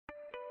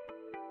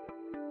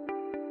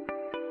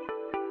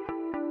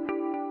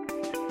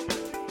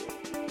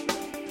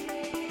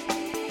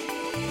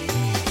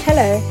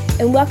Hello,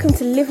 and welcome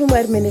to Living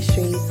Word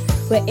Ministries.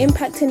 We're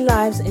impacting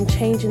lives and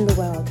changing the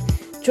world.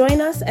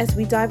 Join us as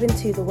we dive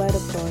into the Word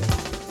of God.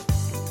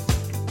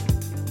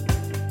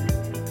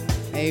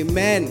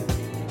 Amen.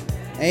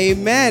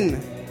 Amen.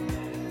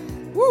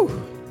 Woo.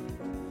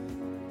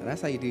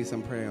 That's how you do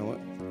some prayer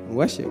and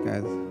worship,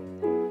 guys.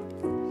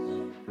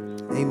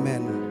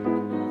 Amen.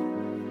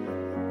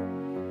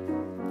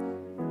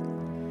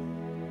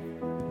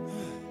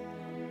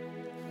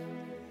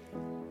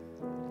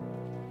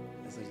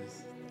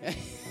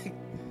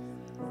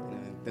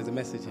 There's a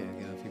message here,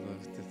 people.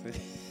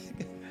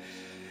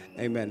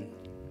 Amen.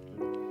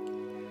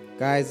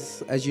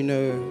 Guys, as you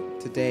know,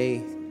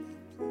 today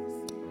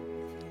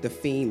the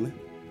theme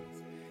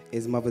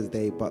is Mother's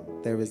Day,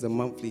 but there is a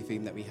monthly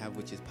theme that we have,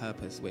 which is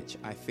purpose, which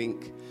I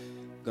think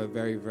go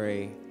very,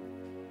 very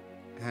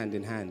hand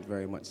in hand,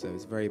 very much so.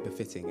 It's very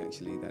befitting,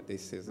 actually, that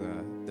this is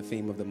the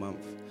theme of the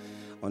month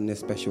on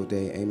this special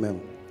day.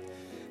 Amen.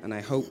 And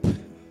I hope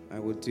I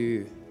will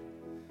do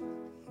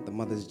the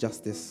mothers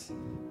justice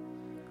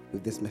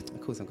with this method.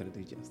 Of course I'm going to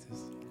do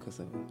justice. Of course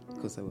I will. Of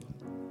course I will.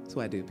 That's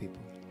what I do, people.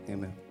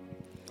 Amen.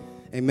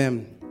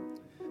 Amen.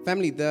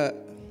 Family, the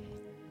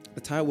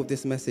title of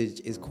this message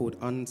is called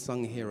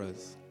Unsung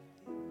Heroes.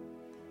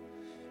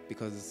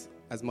 Because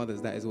as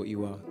mothers, that is what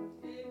you are.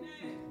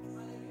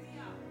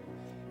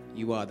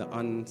 You are the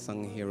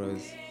unsung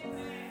heroes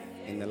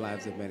in the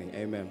lives of many.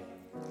 Amen.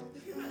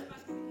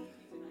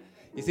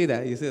 You see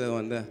that? You see that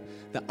one? The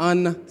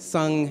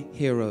unsung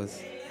heroes.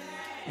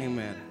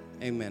 Amen.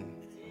 Amen.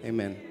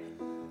 Amen.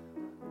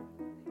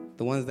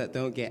 The ones that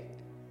don't get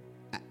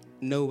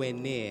nowhere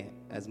near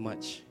as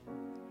much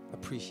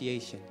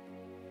appreciation,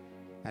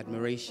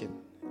 admiration,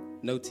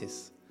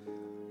 notice,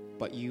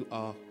 but you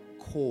are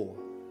core.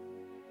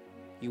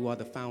 You are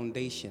the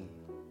foundation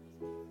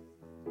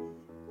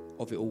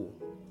of it all.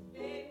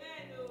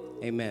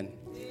 Amen.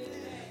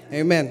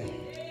 Amen.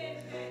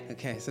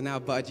 Okay, so now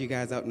I've buttered you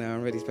guys up now.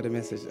 I'm ready for the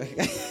message.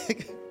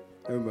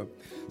 Remember.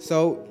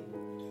 So,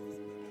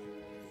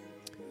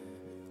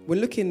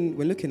 when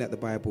looking at the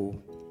Bible,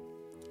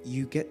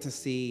 you get to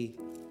see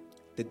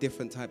the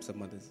different types of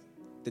mothers,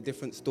 the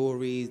different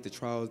stories, the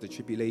trials, the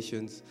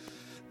tribulations,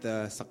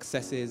 the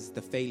successes,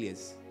 the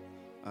failures.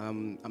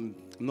 I'm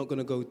not going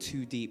to go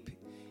too deep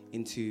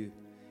into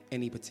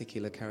any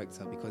particular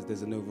character because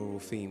there's an overall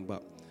theme,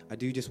 but I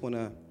do just want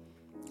to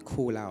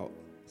call out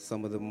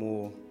some of the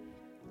more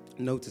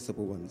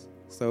noticeable ones.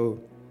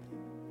 So,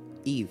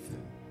 Eve,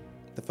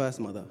 the first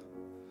mother.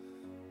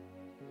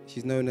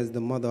 She's known as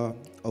the mother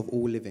of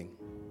all living.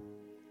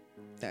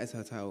 That is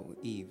her title,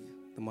 Eve,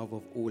 the mother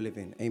of all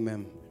living.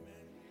 Amen.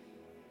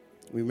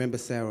 We remember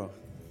Sarah,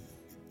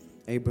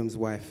 Abram's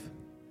wife,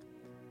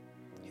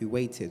 who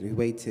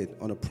waited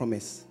on a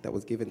promise that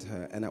was given to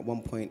her, and at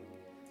one point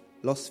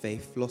lost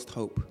faith, lost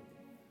hope.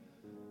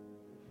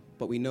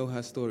 But we know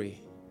her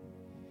story.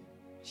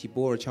 She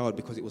bore a child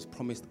because it was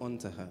promised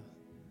unto her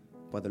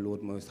by the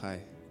Lord Most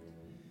High.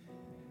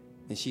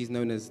 And she's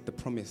known as the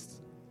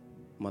promised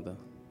mother.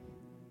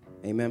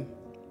 Amen?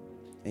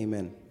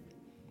 Amen.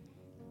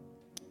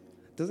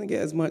 Doesn't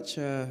get as much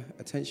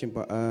attention,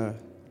 but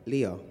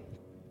Leah.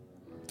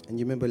 And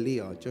you remember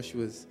Leah,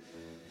 Joshua's...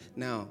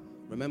 Now,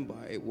 remember,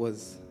 it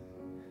was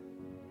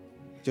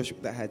Joshua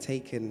that had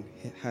taken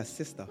her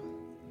sister.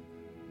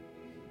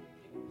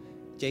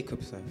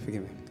 Jacob, sorry,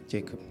 forgive me.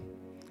 Jacob.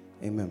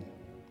 Amen.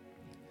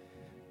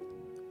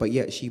 But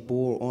yet she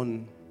bore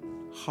on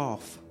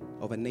half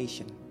of a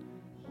nation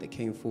that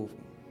came forth.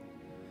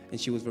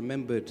 And she was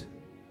remembered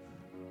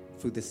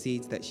through the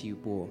seeds that she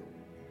bore.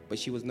 But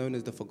she was known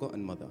as the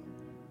forgotten mother.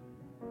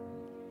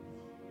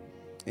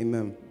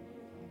 Amen.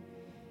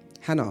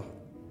 Hannah.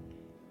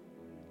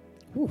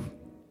 Whew.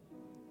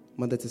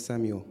 Mother to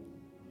Samuel.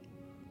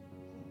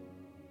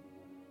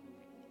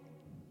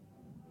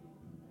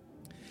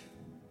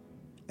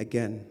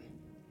 Again.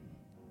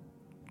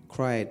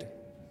 Cried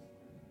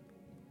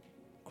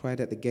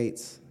at the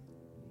gates.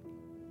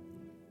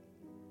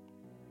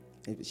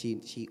 And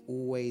she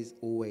always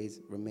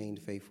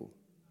remained faithful.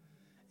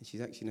 And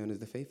she's actually known as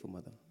the faithful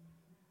mother.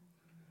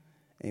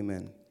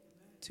 Amen.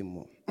 Two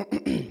more.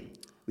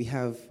 We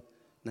have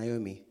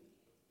Naomi.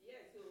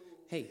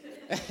 Hey.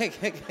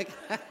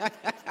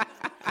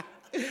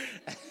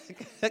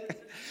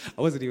 I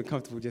wasn't even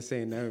comfortable just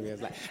saying Naomi. I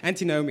was like,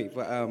 Auntie Naomi,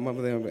 but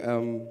Mother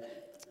Naomi,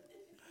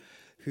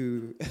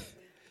 who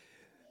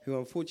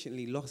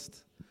unfortunately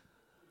lost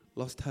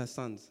her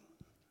sons.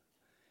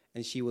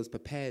 And she was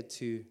prepared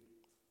to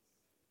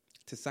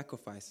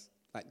sacrifice,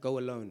 like go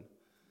alone,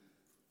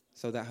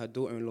 so that her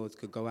daughter-in-laws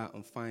could go out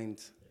and find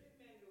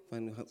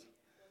her.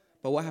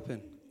 But what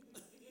happened?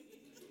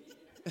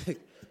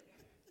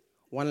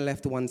 One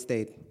left, one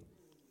stayed.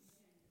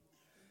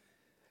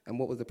 And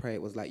what was the prayer?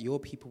 It was like, your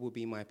people will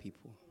be my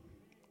people.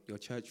 Your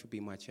church will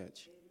be my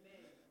church.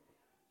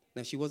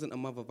 Now, she wasn't a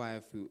mother via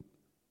through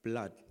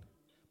blood,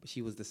 but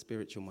she was the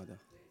spiritual mother.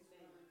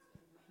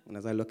 And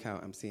as I look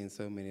out, I'm seeing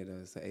so many of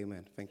those. So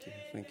amen. Thank you.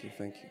 Thank you.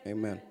 Thank you.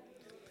 Amen.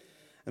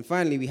 And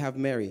finally, we have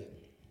Mary.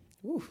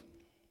 Woo.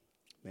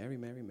 Mary.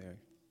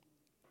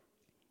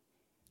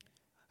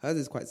 Hers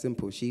is quite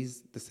simple.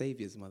 She's the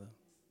Saviour's mother.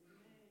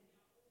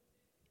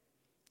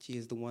 She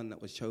is the one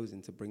that was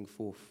chosen to bring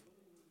forth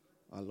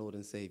our Lord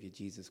and Savior,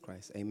 Jesus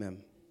Christ.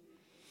 Amen.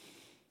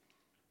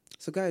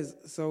 So guys,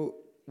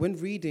 when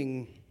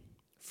reading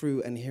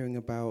through and hearing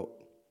about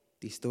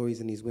these stories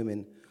and these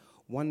women,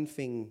 one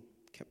thing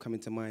kept coming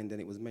to mind,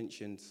 and it was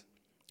mentioned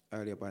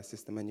earlier by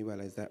Sister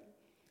Manuela, is that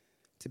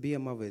to be a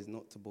mother is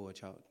not to bore a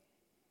child.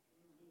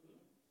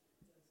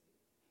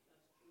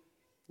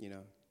 You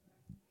know,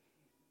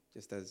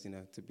 just as,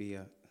 to be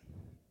a...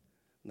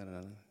 No.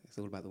 It's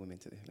all about the women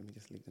today. Let me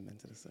just leave the men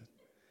to the side.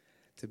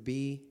 To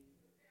be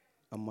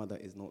a mother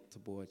is not to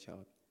bore a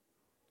child.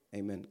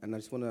 Amen. And I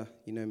just want to,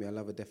 you know me, I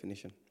love a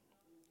definition.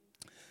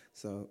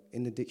 So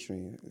in the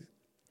dictionary,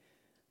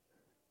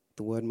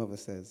 the word mother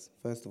says,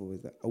 first of all,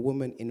 is that a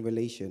woman in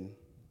relation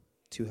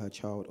to her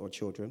child or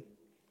children.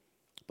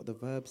 But the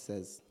verb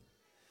says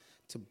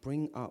to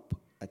bring up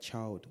a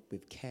child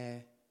with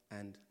care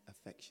and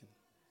affection.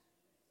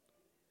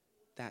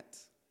 That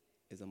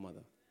is a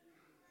mother.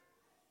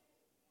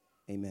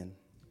 Amen.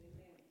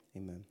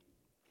 Amen.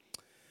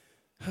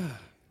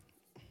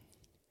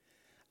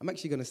 I'm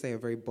actually going to say a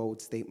very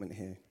bold statement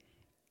here.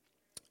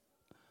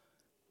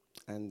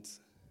 And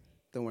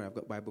don't worry, I've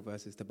got Bible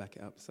verses to back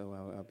it up, so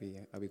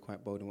I'll be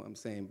quite bold in what I'm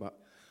saying. But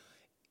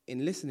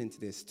in listening to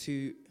this,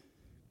 to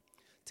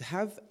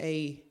have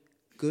a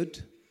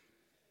good,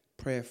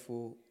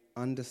 prayerful,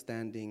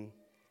 understanding,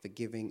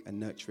 forgiving, and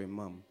nurturing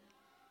mum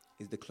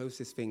is the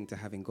closest thing to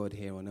having God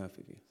here on earth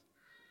with you.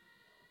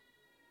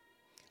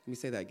 Let me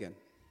say that again.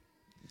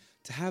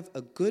 To have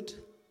a good,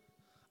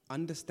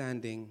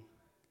 understanding,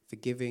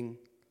 forgiving,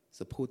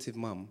 supportive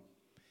mum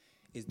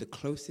is the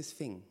closest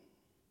thing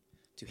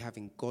to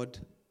having God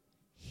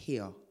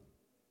here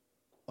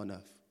on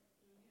earth.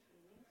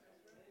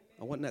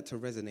 I want that to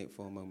resonate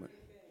for a moment.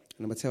 And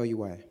I'm going to tell you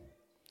why.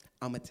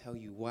 I'm going to tell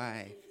you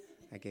why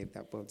I gave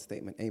that bold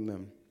statement.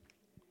 Amen.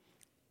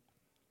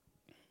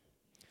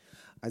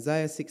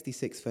 Isaiah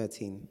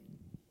 66:13.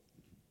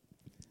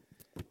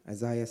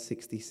 Isaiah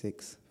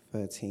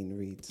 66:13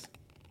 reads,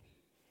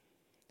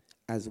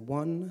 "As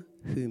one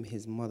whom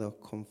his mother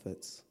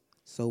comforts,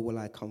 so will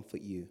I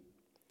comfort you,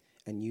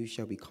 and you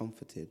shall be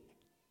comforted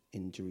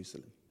in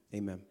Jerusalem."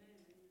 Amen.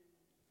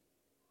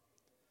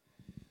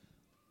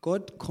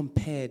 God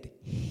compared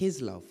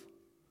his love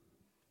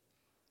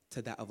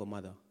to that of a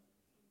mother.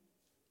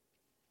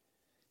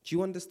 Do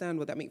you understand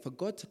what that means? For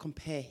God to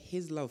compare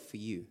his love for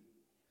you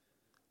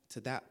to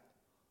that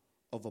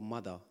of a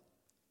mother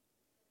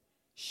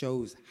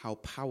shows how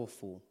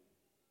powerful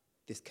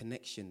this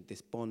connection,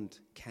 this bond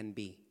can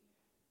be.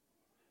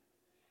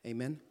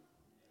 Amen?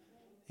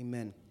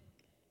 Amen.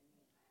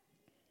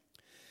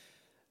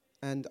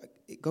 And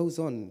it goes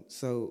on.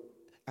 So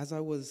as I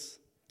was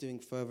doing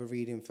further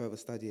reading, further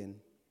studying,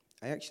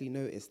 I actually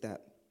noticed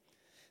that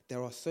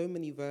there are so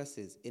many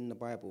verses in the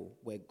Bible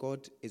where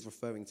God is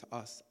referring to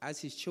us as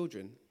his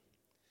children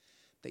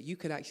that you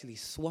could actually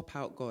swap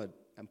out God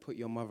and put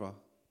your mother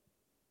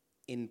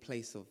in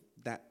place of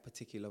that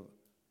particular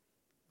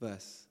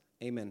verse.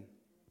 Amen.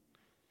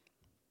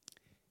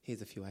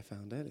 Here's a few I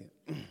found earlier.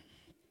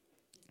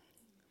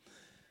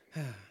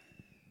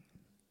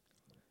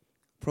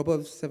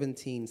 Proverbs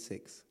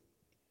 17:6.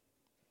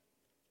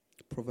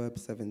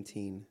 Proverbs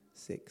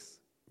 17:6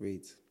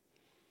 reads,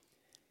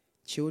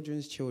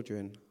 "Children's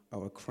children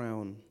are a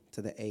crown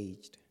to the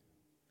aged,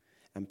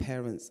 and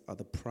parents are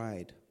the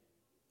pride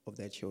of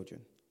their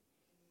children."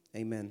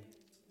 Amen.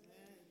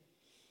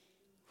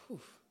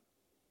 Whew.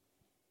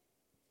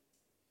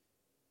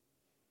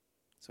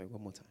 Sorry,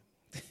 one more time.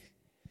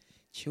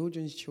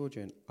 Children's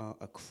children are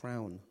a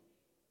crown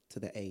to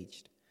the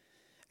aged,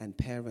 and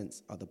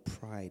parents are the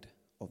pride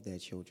of their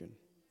children.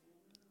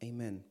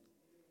 Amen.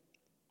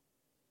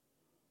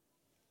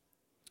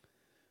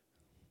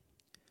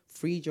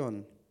 3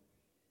 John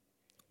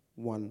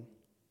 1,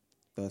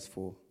 verse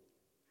 4.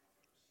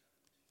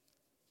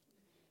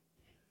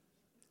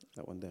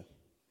 That one there.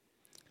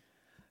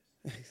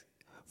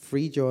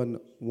 3 John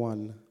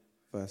 1,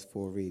 verse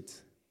 4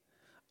 reads,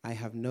 "I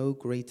have no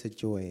greater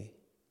joy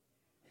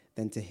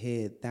than to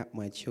hear that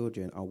my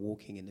children are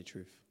walking in the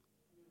truth."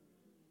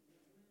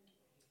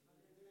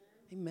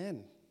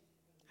 Amen.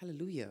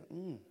 Hallelujah.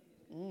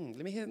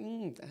 Let me hear,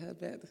 I heard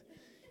that.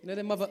 You know,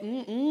 their mother,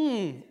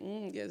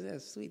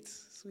 yes, sweet,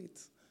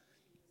 sweet.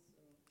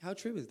 How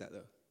true is that,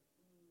 though?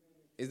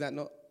 Is that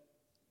not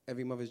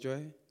every mother's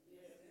joy?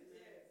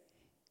 Yes.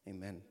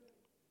 Amen.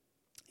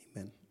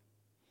 Amen.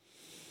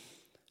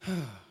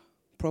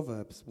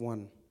 Proverbs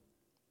 1,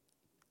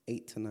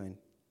 8-9.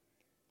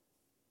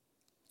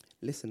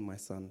 "Listen, my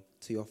son,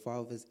 to your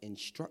father's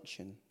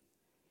instruction,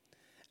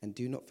 and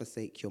do not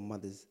forsake your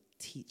mother's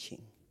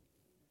teaching.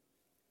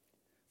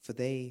 For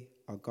they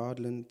are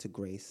garland to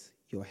grace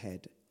your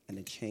head and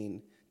a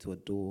chain to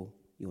adorn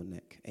your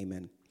neck."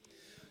 Amen.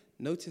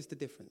 Notice the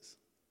difference.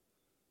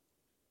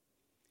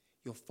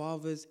 Your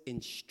father's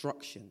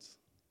instructions,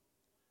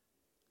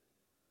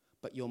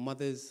 but your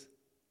mother's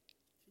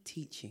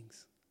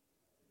teachings.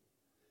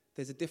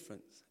 There's a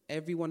difference.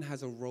 Everyone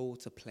has a role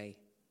to play.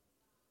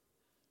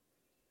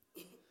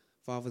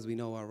 Fathers, we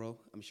know our role.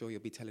 I'm sure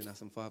you'll be telling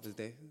us on Father's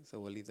Day, so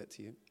we'll leave that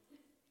to you.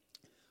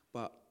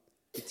 But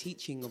the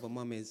teaching of a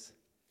mum is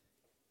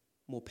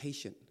more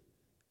patient,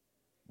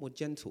 more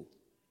gentle,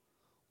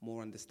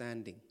 more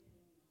understanding.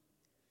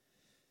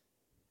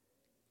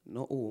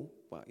 Not all,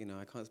 but,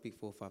 I can't speak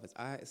for all fathers.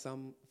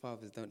 Some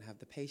fathers don't have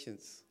the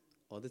patience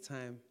or the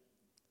time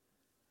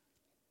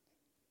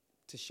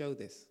to show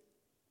this.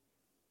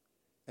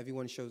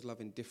 Everyone shows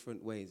love in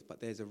different ways,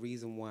 but there's a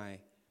reason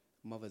why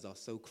mothers are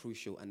so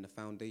crucial and the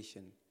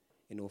foundation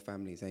in all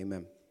families.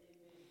 Amen.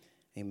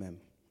 Amen.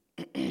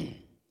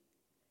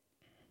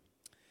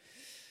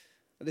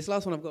 This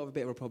last one I've got a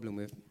bit of a problem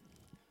with. I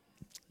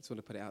just want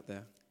to put it out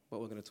there. But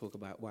we're going to talk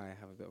about why I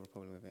have a bit of a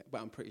problem with it. But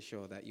I'm pretty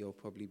sure that you'll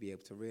probably be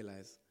able to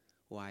realize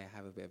why I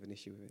have a bit of an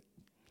issue with it.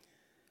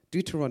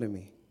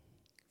 Deuteronomy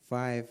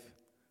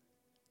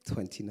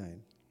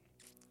 5:29.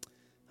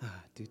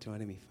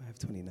 Deuteronomy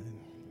 5:29.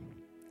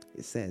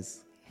 It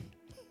says,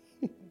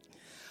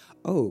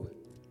 "Oh,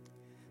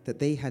 that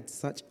they had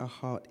such a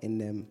heart in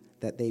them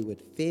that they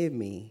would fear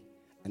me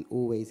and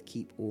always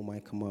keep all my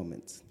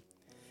commandments,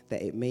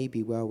 that it may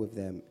be well with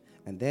them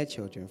and their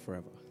children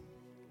forever."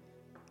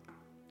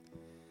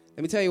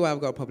 Let me tell you why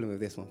I've got a problem with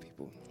this one,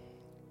 people.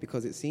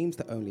 Because it seems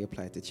to only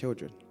apply to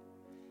children.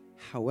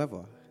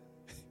 However,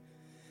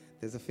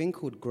 there's a thing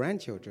called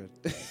grandchildren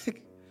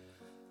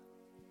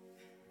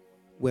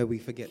where we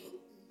forget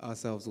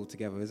ourselves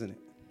altogether, isn't it?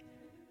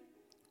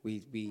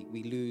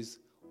 We lose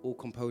all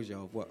composure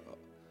of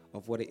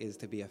what it is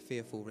to be a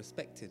fearful,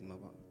 respected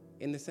mother.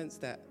 In the sense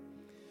that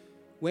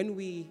when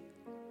we,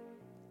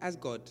 as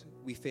God,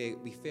 we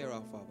fear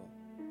our Father.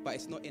 But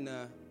it's not in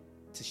a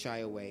to shy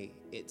away,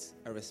 it's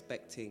a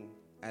respecting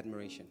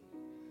admiration.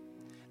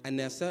 And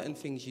there are certain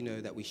things,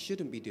 that we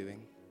shouldn't be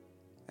doing,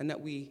 and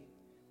that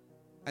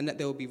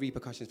there will be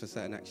repercussions for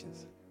certain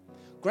actions.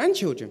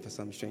 Grandchildren, for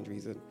some strange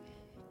reason,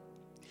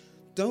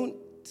 don't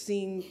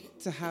seem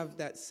to have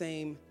that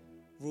same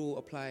rule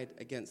applied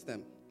against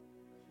them.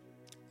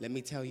 Let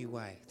me tell you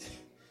why.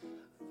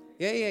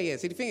 Yeah.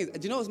 See, the thing is, do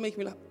you know what's making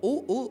me laugh?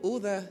 All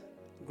the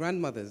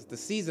grandmothers, the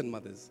seasoned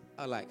mothers,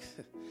 are like,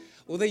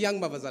 all the young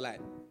mothers are like,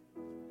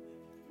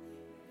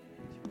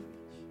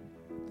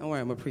 don't worry,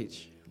 I'm going to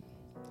preach.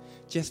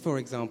 Just for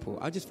example,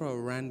 I'll just throw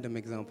a random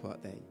example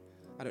out there.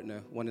 I don't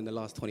know, one in the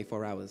last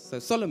 24 hours. So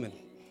Solomon,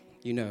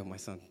 my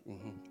son.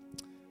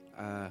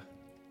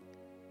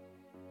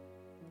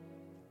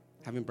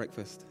 Having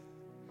breakfast,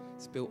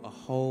 spilled a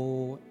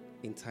whole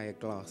entire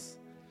glass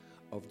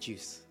of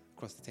juice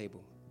across the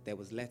table. There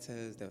was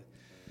letters.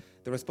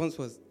 The response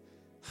was,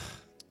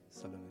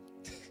 Solomon.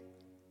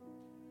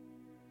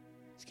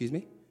 Excuse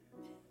me?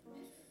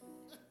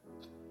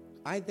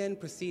 I then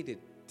proceeded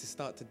to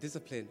start to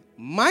discipline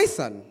my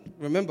son.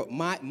 Remember,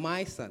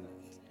 my son.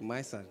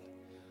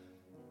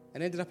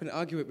 And ended up in an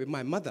argument with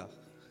my mother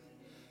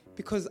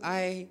because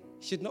I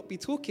should not be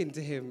talking to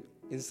him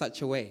in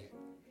such a way.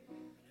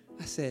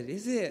 I said,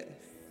 is it?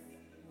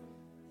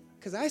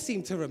 Because I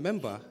seem to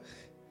remember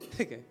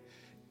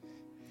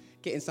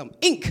getting some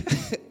ink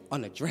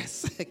on a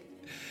dress.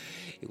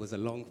 It was a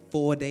long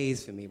 4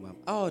 days for me, Mum.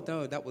 Oh,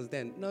 no, that was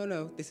then.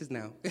 No, this is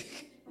now.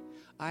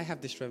 I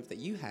have the strength that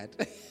you had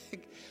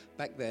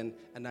back then,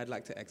 and I'd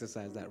like to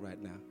exercise that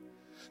right now.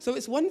 So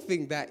it's one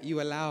thing that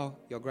you allow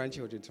your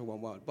grandchildren to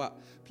run wild, but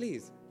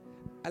please,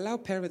 allow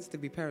parents to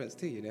be parents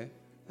too,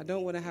 I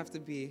don't want to have to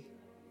be,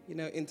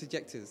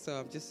 interjectors, so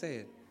I'm just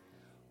saying.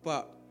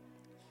 But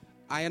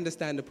I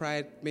understand the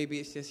pride. Maybe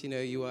it's just,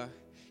 you've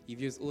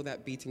used all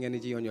that beating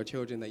energy on your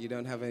children that you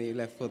don't have any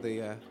left for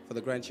the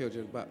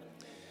grandchildren. But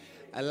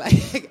I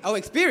like,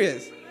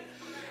 experience.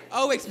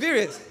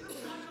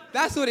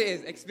 That's what it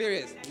is,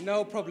 experience,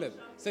 no problem.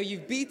 So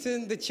you've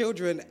beaten the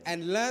children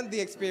and learned the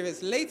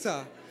experience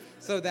later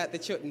so that the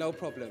children, no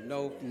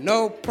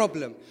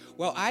problem.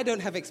 Well, I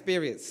don't have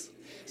experience.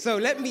 So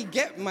let me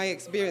get my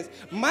experience.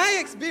 My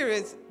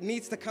experience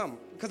needs to come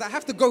because I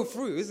have to go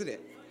through, isn't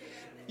it?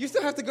 You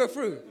still have to go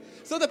through.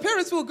 So the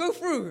parents will go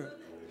through.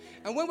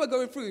 And when we're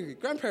going through,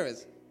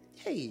 grandparents,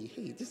 hey,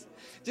 because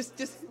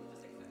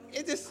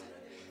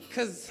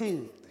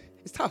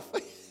it's tough.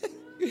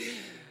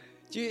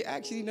 Do you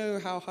actually know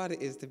how hard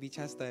it is to be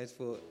chastised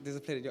for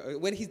disciplining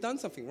when he's done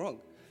something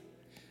wrong?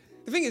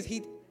 The thing is,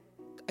 he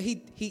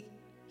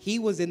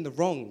was in the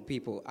wrong,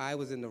 people. I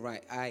was in the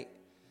right.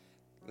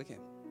 Look at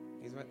him.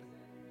 He's right.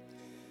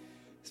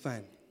 It's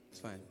fine.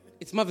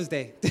 It's Mother's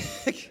Day.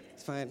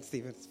 It's fine,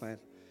 Stephen. It's fine.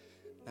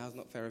 Now's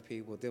not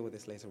therapy. We'll deal with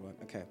this later on.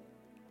 Okay.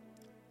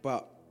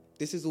 But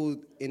this is all,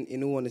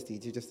 in all honesty,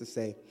 just to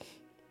say,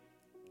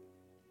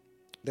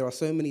 there are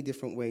so many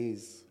different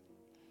ways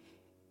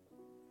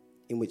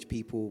in which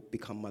people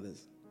become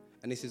mothers.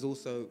 And this is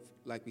also,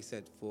 like we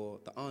said, for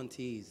the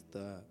aunties,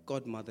 the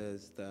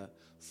godmothers, the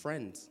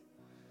friends.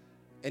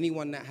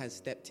 Anyone that has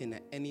stepped in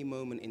at any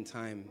moment in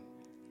time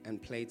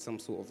and played some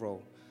sort of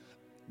role,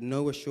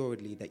 know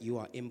assuredly that you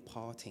are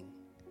imparting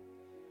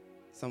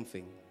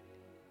something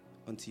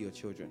onto your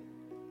children.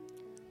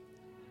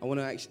 I want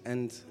to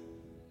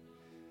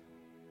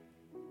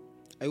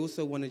I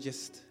also want to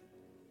just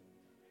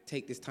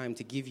take this time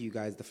to give you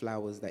guys the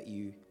flowers that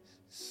you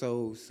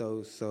so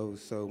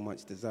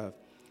much deserve.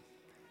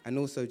 And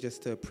also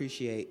just to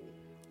appreciate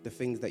the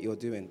things that you're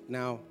doing.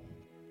 Now,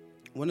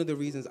 one of the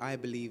reasons I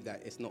believe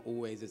that it's not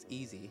always as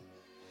easy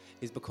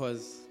is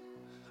because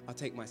I'll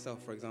take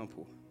myself, for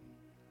example.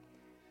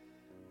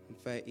 I'm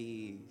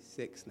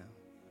 36 now,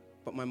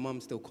 but my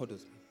mum still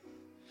coddles me.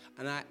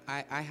 And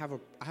I have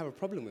a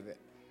problem with it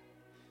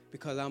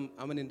because I'm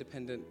an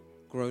independent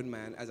grown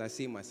man as I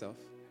see myself.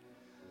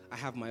 I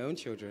have my own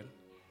children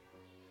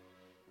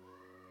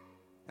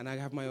and I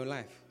have my own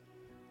life.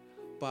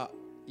 But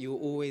you'll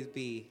always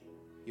be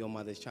your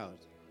mother's child.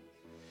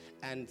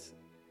 And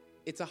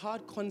it's a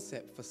hard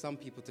concept for some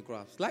people to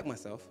grasp, like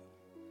myself,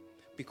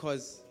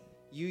 because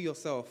you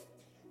yourself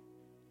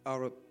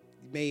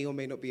may or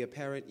may not be a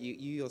parent. You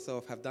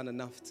yourself have done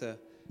enough to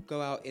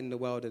go out in the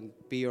world and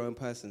be your own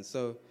person.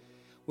 So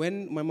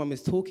when my mum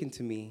is talking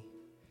to me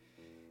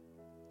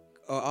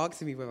or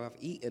asking me whether I've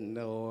eaten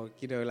or,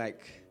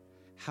 like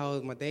how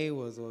my day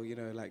was or,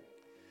 like,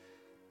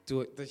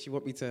 does she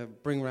want me to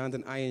bring around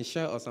an iron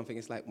shirt or something?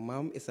 It's like,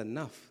 Mum, it's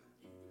enough.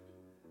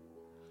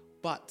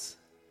 But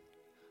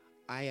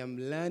I am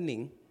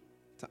learning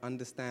to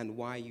understand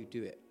why you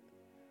do it.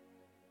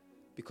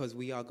 Because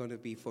we are going to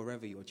be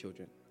forever your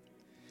children.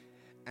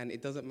 And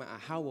it doesn't matter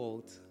how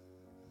old,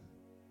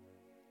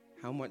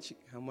 how much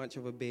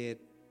of a beard,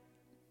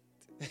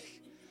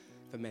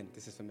 for men,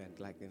 this is for men,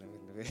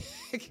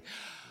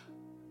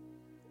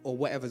 or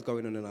whatever's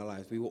going on in our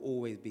lives, we will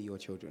always be your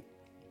children.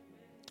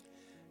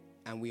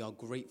 And we are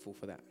grateful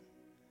for that.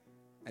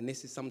 And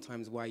this is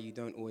sometimes why you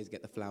don't always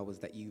get the flowers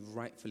that you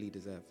rightfully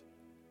deserve.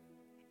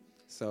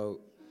 So,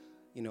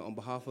 on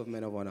behalf of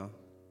Men of Honor,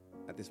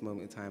 at this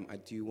moment in time, I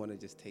do want to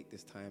just take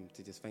this time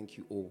to just thank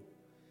you all.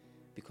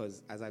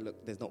 Because as I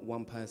look, there's not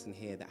one person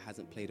here that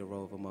hasn't played a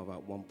role of a mother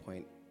at one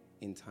point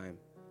in time.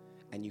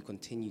 And you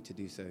continue to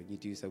do so. You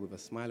do so with a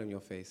smile on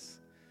your face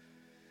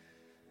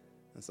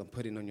and some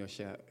pudding on your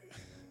shirt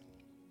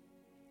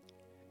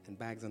and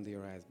bags under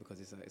your eyes because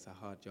it's a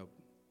hard job.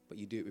 But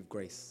you do it with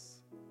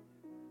grace.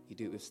 You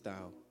do it with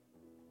style.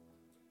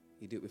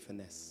 You do it with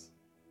finesse.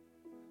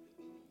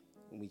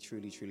 And we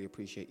truly, truly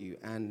appreciate you.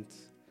 And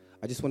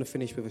I just want to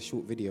finish with a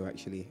short video,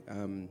 actually,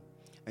 and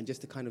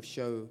just to kind of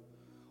show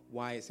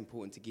why it's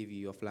important to give you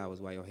your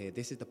flowers while you're here.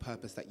 This is the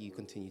purpose that you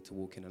continue to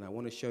walk in. And I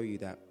want to show you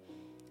that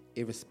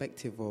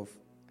irrespective of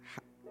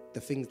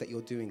the things that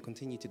you're doing,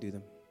 continue to do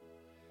them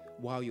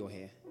while you're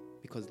here.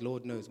 Because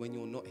Lord knows when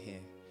you're not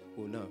here,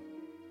 we'll know.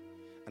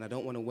 And I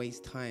don't want to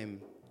waste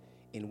time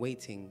in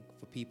waiting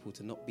for people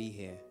to not be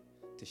here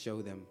to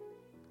show them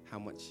how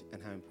much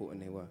and how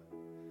important they were.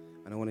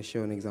 And I want to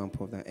show an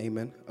example of that.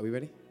 Amen. Are we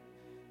ready?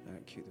 All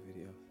right, cue the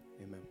video.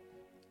 Amen.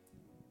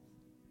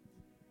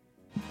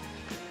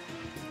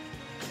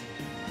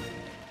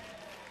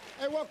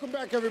 Hey, welcome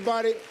back,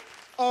 everybody.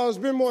 It's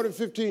been more than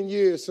 15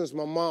 years since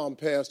my mom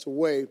passed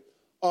away.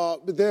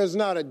 But there's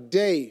not a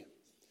day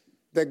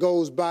that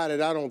goes by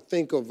that I don't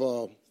think of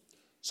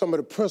some of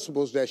the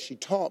principles that she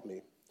taught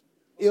me.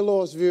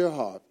 Eloise Veer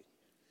Harvey.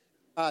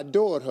 I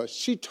adored her.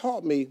 She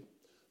taught me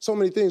so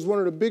many things. One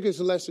of the biggest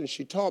lessons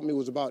she taught me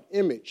was about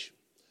image.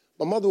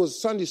 My mother was a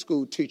Sunday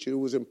school teacher. It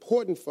was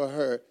important for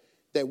her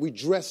that we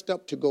dressed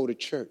up to go to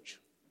church.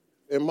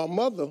 And my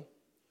mother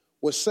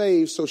was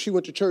saved, so she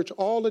went to church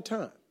all the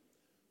time.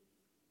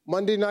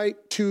 Monday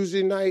night,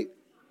 Tuesday night,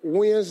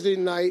 Wednesday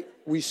night,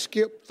 we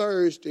skipped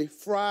Thursday,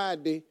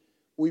 Friday,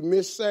 we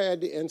missed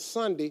Saturday and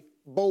Sunday,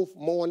 both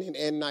morning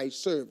and night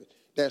service.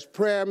 That's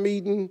prayer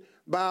meeting,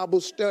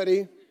 Bible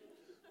study,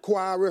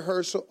 choir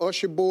rehearsal,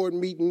 usher board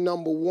meeting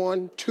number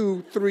 1,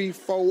 2, 3,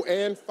 4,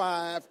 and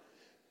 5.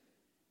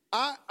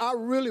 I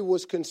really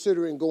was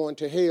considering going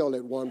to hell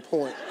at one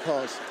point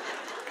because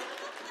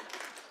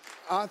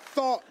I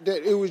thought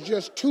that it was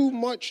just too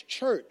much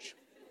church.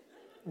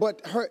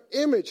 But her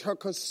image, her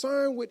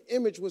concern with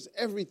image was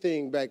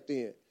everything back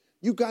then.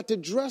 You got to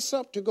dress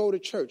up to go to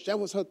church. That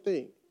was her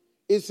thing.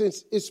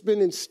 It's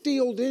been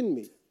instilled in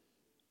me.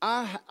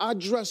 I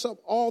dress up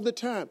all the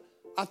time.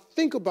 I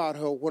think about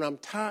her when I'm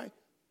tired.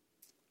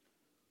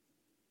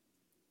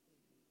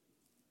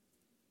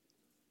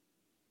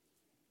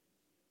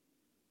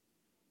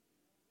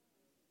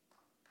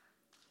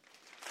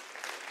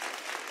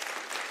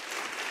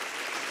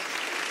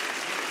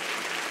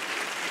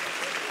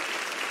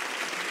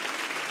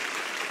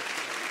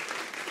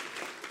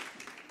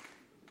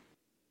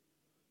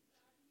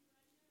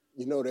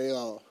 You know, they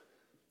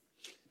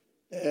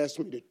asked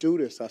me to do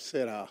this. I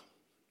said, I'll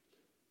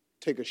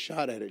take a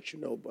shot at it,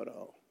 but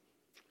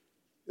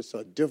it's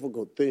a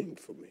difficult thing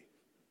for me.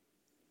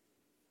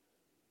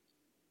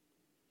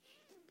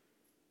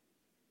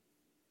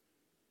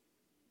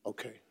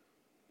 Okay.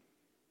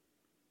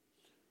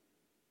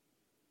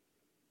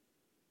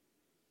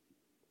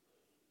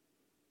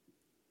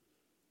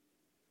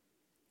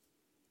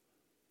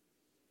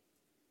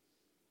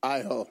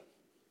 I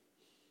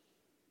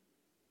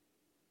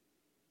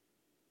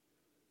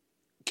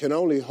can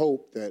only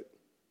hope that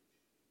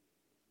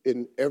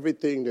in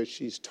everything that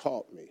she's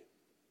taught me,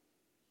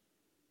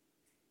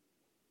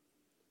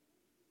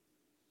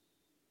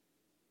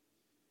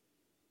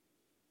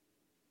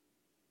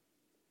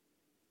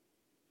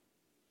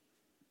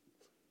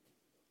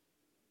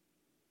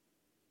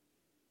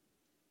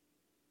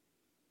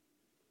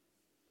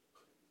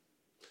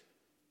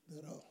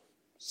 But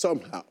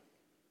somehow,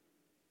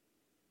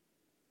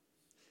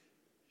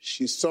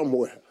 she's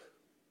somewhere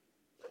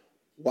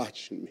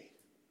watching me.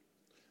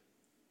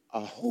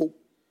 I hope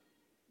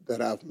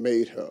that I've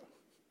made her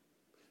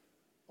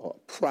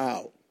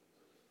proud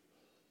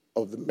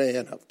of the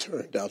man I've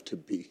turned out to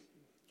be.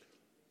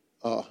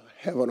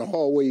 Haven't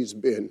always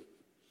been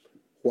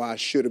where I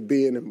should have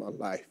been in my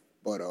life,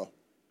 but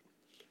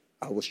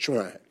I was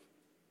trying.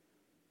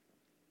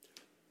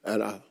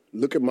 And I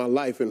look at my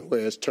life and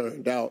where it's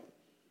turned out.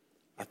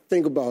 I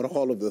think about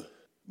all of the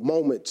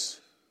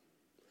moments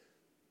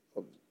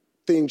of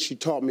things she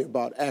taught me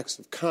about acts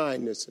of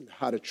kindness and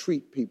how to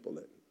treat people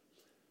and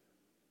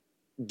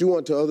do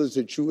unto others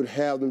that you would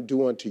have them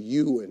do unto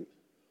you, and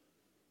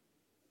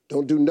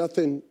don't do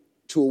nothing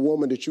to a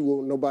woman that you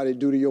won't nobody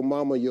do to your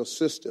mama or your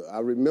sister. I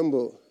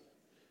remember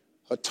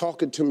her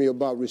talking to me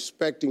about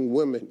respecting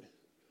women.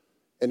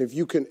 And if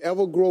you can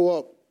ever grow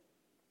up,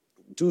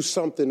 do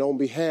something on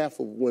behalf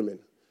of women,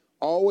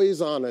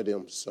 always honor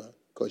them, son,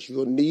 because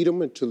you'll need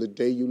them until the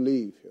day you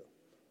leave here.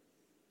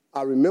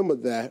 I remember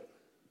that.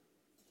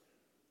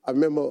 I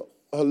remember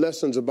her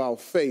lessons about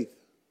faith.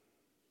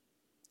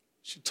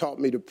 She taught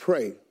me to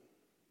pray.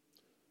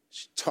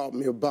 She taught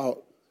me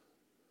about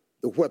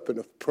the weapon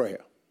of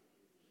prayer,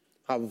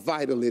 how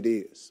vital it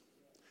is,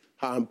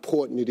 how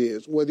important it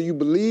is. Whether you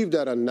believe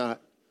that or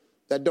not,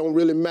 that don't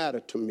really matter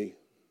to me.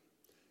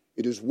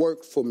 It has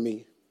worked for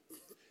me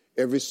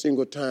every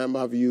single time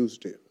I've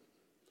used it.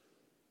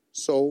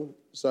 So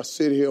as I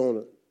sit here on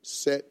a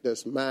set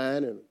that's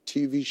mine and a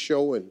TV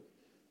show and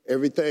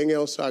everything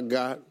else I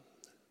got,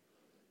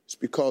 it's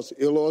because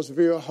Eloise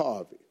Vera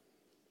Harvey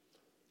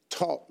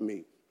taught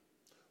me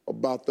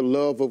about the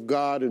love of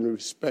God and the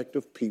respect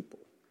of people.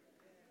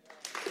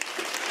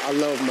 I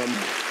love my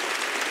mom.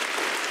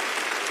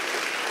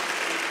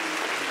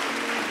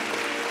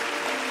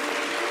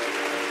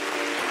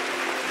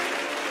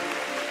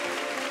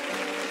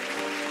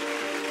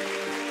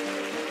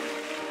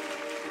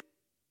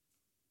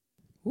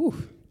 Ooh.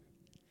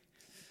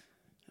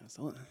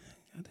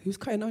 Who's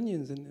cutting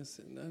onions in this?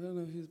 I don't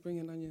know who's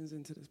bringing onions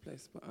into this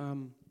place. But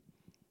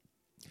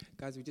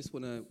guys, we just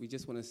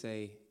wanna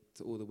say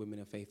to all the women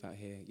of faith out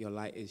here, your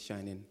light is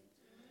shining.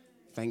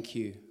 Thank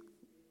you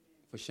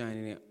for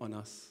shining it on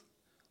us.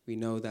 We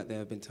know that there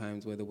have been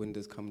times where the wind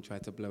has come and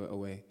tried to blow it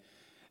away,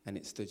 and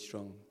it stood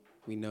strong.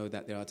 We know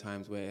that there are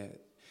times where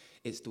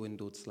it's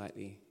dwindled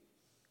slightly,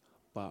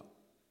 but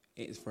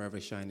it is forever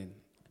shining.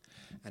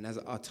 And as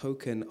our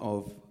token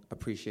of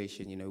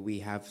appreciation, we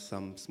have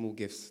some small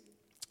gifts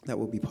that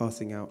we'll be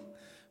passing out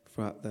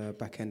throughout the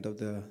back end of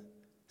the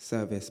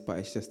service, but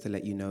it's just to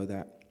let you know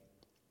that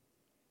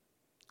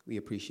we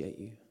appreciate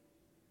you.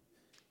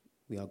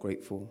 We are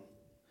grateful.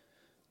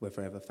 We're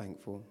forever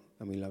thankful,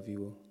 and we love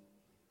you all.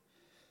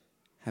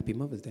 Happy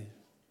Mother's Day.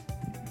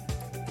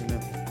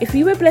 Amen. If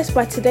you were blessed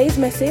by today's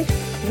message,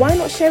 why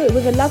not share it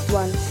with a loved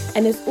one?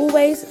 And as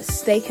always,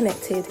 stay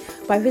connected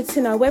by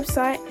visiting our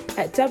website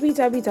at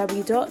www.lwmi.org.uk.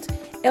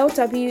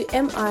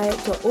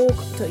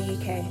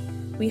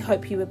 We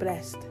hope you were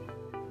blessed.